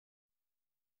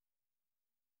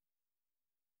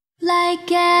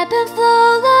Like ebb and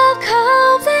flow, love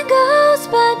comes and goes,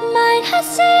 but mine has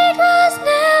seed was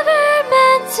never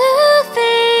meant to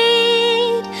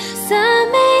fade.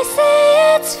 Some may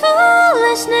say it's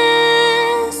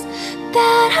foolishness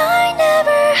that I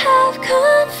never have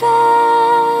confessed.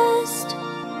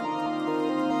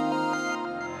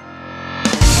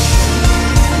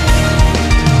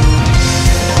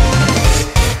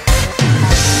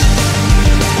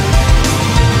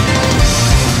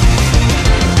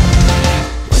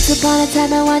 Upon a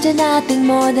time I wanted nothing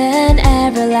more than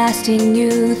everlasting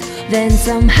youth. Then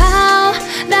somehow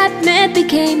that myth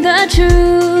became the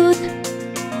truth.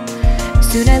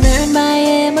 Soon I learned my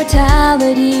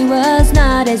immortality was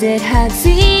not as it had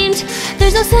seemed.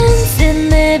 There's no sense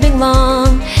in living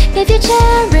long if your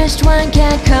cherished one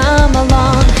can't come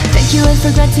along. Thank you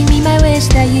for granting me my wish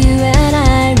that you and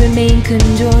I remain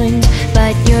conjoined.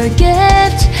 But your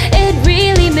gift, it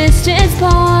really missed its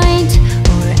point.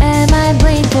 Am I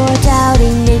blamed for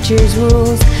doubting nature's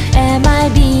rules? Am I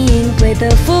being played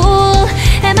the fool?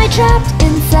 Am I trapped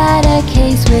inside a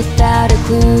case without a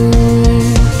clue?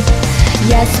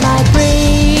 Yes, my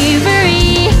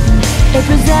bravery, it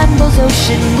resembles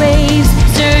ocean waves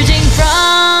surging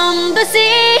from the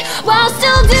sea while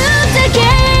still doomed to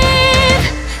cave.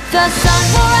 The sun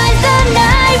will rise, the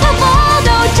night will fall,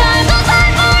 though time goes by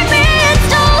for me it's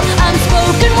told.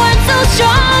 Unspoken words so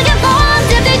strong and bonds,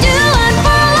 if they do unfold,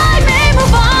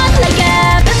 like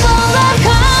ebb and flow, love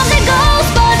comes and goes,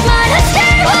 but mine has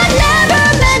stayed, was never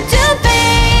meant to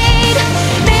fade.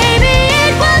 Maybe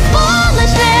it was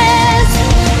foolishness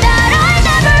that I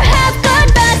never have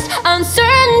confessed.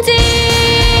 Uncertainty.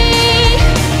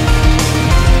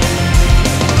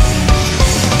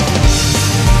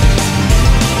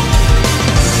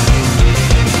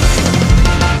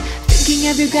 Thinking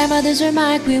of your grandmother's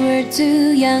remark, we were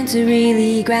too young to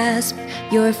really grasp.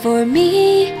 You're for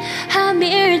me, a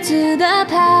mirror to the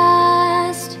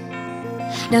past.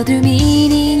 Now through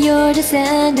meeting your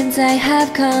descendants I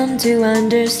have come to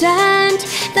understand,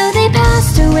 though they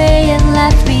passed away and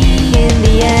left me in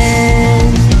the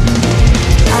end.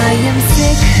 I am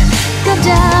sick of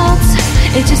doubts,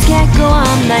 it just can't go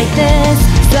on like this.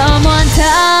 Someone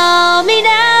tell me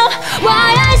now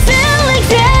why I still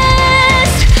exist.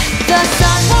 The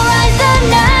sun will rise, the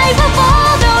night will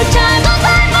fall, though time goes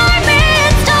by for me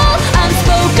it's told.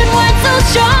 Unspoken words so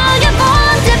strong and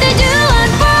bonds, if they do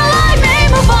unfurl I may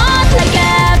move on. Like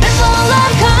ebb and flow,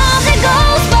 love comes and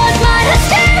goes, but mine has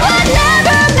stayed, was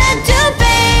never meant to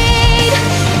fade.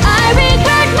 I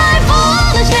regret my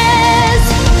foolishness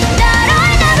that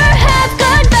I never have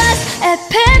confessed.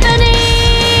 Epiphany.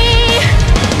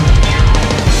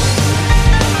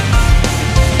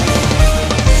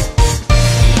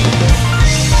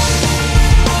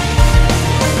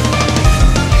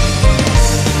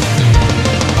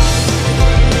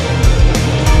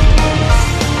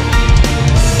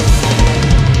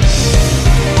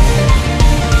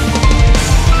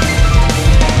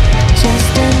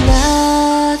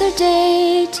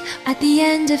 At the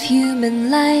end of human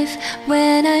life,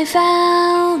 when I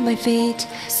found my fate,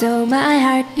 so my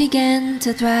heart began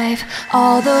to thrive.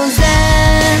 All those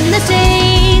endless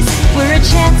days were a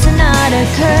chance and not a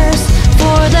curse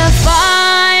for the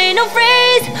final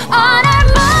phrase on our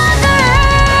Mother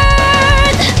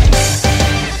Earth.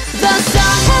 The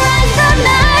sun will rise, the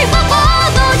night will fall,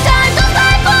 though time goes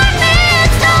by for me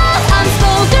it's told.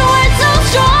 Unspoken words so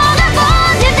strong and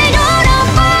bonds, if they don't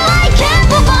unfurl I can't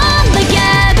move on. Like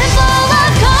ebb and flow,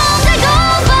 love comes and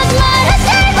goes, but mine has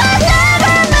stayed, was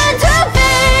never meant to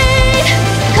fade.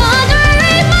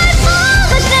 Conquering my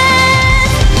foolishness,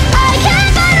 I can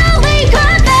finally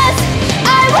confess,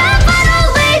 I will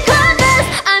finally confess,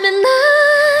 I'm in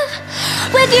love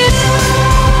with you.